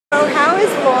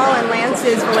was Laurel and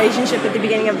Lance's relationship at the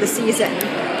beginning of the season?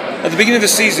 At the beginning of the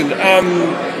season,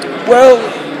 well,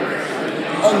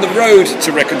 on the road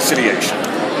to reconciliation.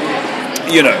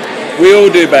 You know, we all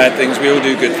do bad things, we all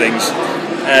do good things,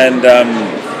 and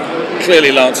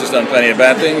clearly Lance has done plenty of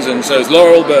bad things, and so has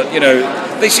Laurel, but, you know,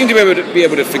 they seem to be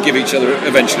able to forgive each other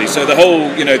eventually. So the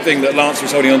whole, you know, thing that Lance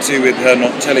was holding on to with her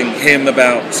not telling him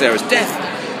about Sarah's death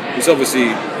was obviously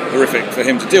horrific for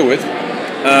him to deal with.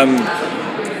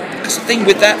 Because the thing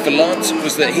with that for Lance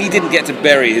was that he didn't get to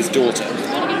bury his daughter.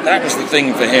 That was the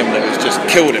thing for him that was just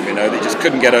killed him, you know, they just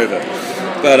couldn't get over.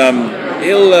 But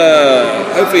he'll,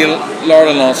 hopefully Laurel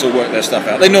and Lance will work their stuff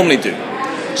out. They normally do.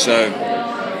 So,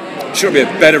 sure be a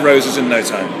bed of roses in no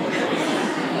time.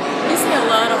 You say a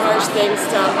lot of harsh things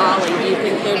to Ollie. Do you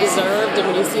think they're deserved? And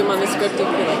when you see him on the script, you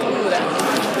feel like, ooh, that was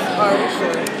harsh?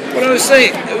 Or... Well, I was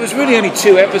saying, it was really only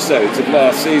 2 episodes of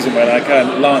last season when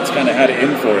Lance kind of had it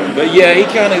in for him. But yeah, he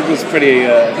kind of was pretty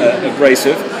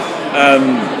abrasive.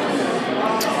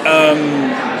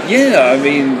 Yeah, I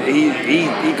mean,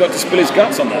 he got to spill his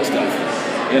guts on that stuff,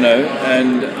 you know,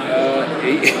 and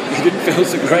he didn't feel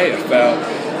so great about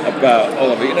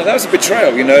Oliver. You know, that was a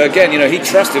betrayal, you know. Again, you know, he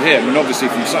trusted him, and obviously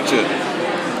from such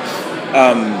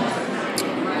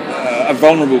a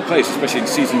vulnerable place, especially in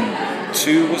season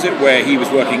 2, was it, where he was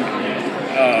working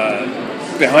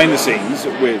behind the scenes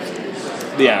with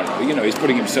the Arrow. You know, he's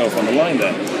putting himself on the line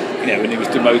there. You know, and he was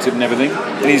demoted and everything.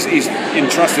 And he's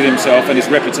entrusted himself and his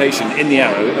reputation in the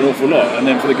Arrow an awful lot. And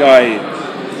then for the guy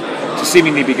to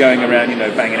seemingly be going around, you know,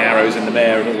 banging arrows in the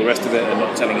mayor and all the rest of it, and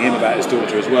not telling him about his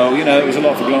daughter as well, you know, it was a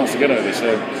lot for Lance to get over.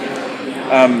 So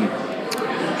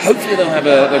hopefully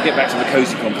they'll get back to the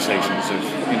cosy conversations of,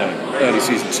 you know, early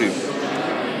season 2.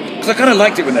 Because I kind of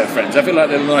liked it when they were friends. I feel like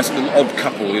they're a nice little odd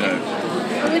couple, you know.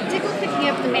 With Diggle picking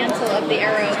up the mantle of the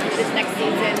Arrow this next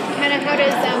season, kind of how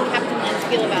does Captain Lance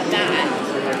feel about that?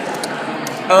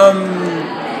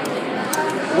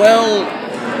 Well,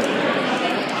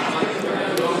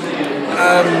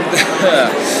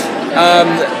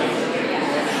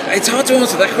 it's hard to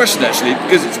answer that question actually,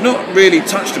 because it's not really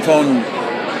touched upon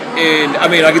in. I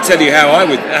mean, I could tell you how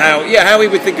he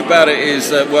would think about it is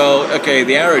that, well, okay,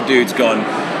 the Arrow dude's gone.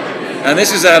 And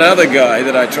this is that other guy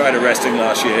that I tried arresting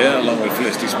last year, along with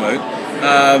Felicity Smoke.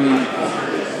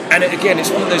 And again,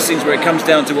 it's one of those things where it comes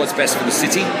down to what's best for the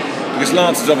city. Because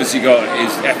Lance has obviously got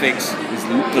his ethics,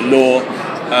 the law,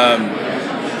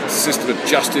 system of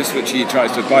justice, which he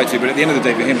tries to abide to. But at the end of the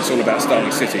day, for him, it's all about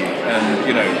Starling City and,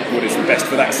 you know, what is the best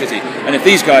for that city. And if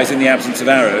these guys, in the absence of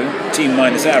Arrow, team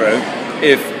minus Arrow,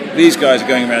 if these guys are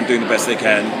going around doing the best they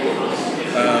can,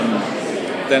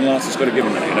 then Lance has got to give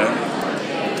them that, you know.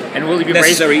 And will he be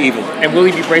necessary evil? And will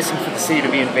he be bracing for the city to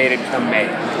be invaded come May?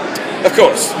 Of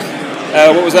course.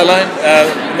 What was that line?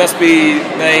 Must be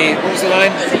May. What was the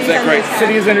line? Was that great?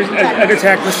 City is under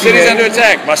attack. City is under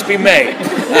attack. Must be May.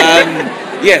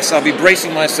 Yes, I'll be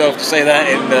bracing myself to say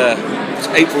that in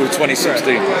April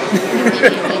 2016.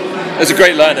 That's a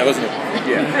great line, though, wasn't it?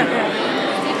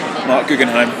 Yeah. Mark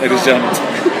Guggenheim, ladies and gentlemen.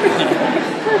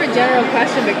 Sort of a general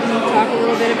question, but can you talk a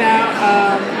little bit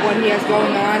about what he has going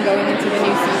into the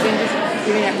new season, just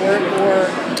doing at work or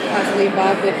possibly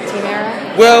involved with Team Arrow?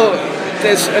 Well,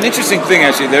 there's an interesting thing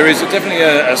actually. There is definitely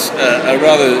a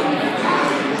rather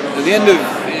at the end of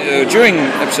during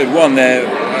episode 1 there,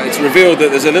 it's revealed that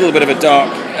there's a little bit of a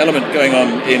dark element going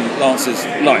on in Lance's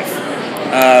life.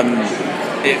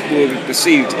 It will be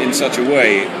perceived in such a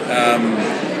way,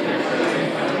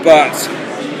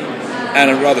 and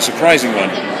a rather surprising one.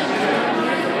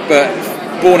 But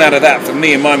born out of that, for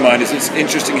me, in my mind, is it's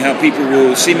interesting how people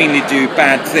will seemingly do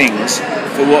bad things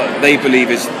for what they believe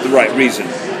is the right reason.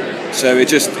 So it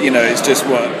just, you know, it's just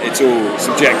what, it's all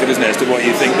subjective, isn't it, as to what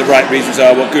you think the right reasons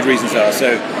are, what good reasons are.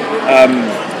 So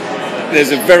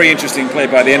there's a very interesting play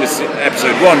by the end of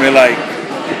episode 1. We're like,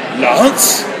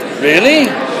 Lance?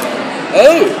 Really?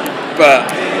 Oh!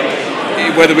 But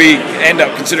whether we end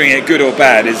up considering it good or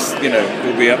bad is, you know,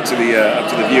 will be up to the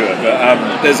viewer.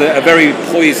 But there's a very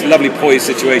lovely poised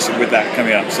situation with that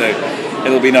coming up. So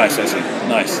it'll be nice, actually.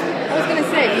 Nice. I was going to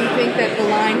say, do you think that the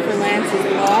line for Lance is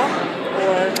law?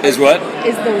 Or is what?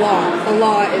 Is the law. The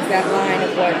law is that line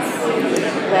of what's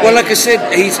right. Well, like I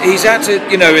said, he's had to,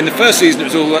 you know, in the first season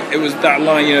it was that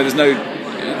line, you know, there's no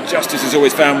justice is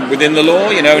always found within the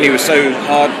law, you know, and he was so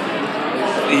hard,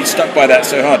 he stuck by that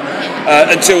so hard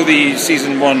until the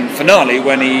season 1 finale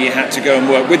when he had to go and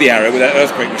work with the Arrow with that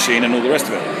earthquake machine and all the rest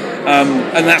of it.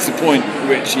 And that's the point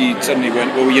which he suddenly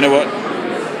went, well, you know what?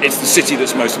 It's the city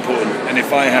that's most important, and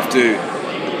if I have to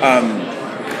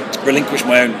relinquish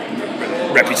my own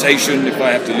reputation, if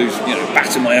I have to lose, you know,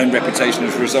 batter my own reputation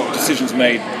as a result of decisions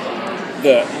made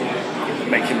that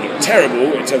make him look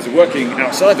terrible in terms of working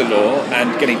outside the law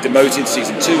and getting demoted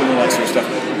season 2 and all that sort of stuff,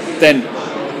 then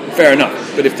fair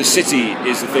enough. But if the city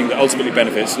is the thing that ultimately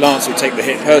benefits, Lance will take the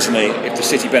hit personally if the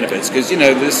city benefits. Because,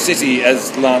 the city,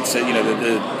 as Lance said,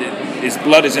 his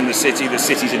blood is in the city's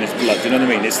in his blood. Do you know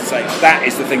what I mean? It's like that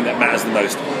is the thing that matters the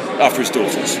most after his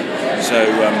daughters. So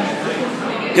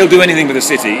he'll do anything for the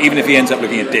city, even if he ends up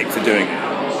looking a dick for doing it.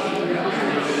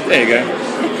 There you go.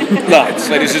 Lance,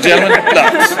 ladies and gentlemen,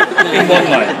 Lance. In one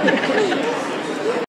line.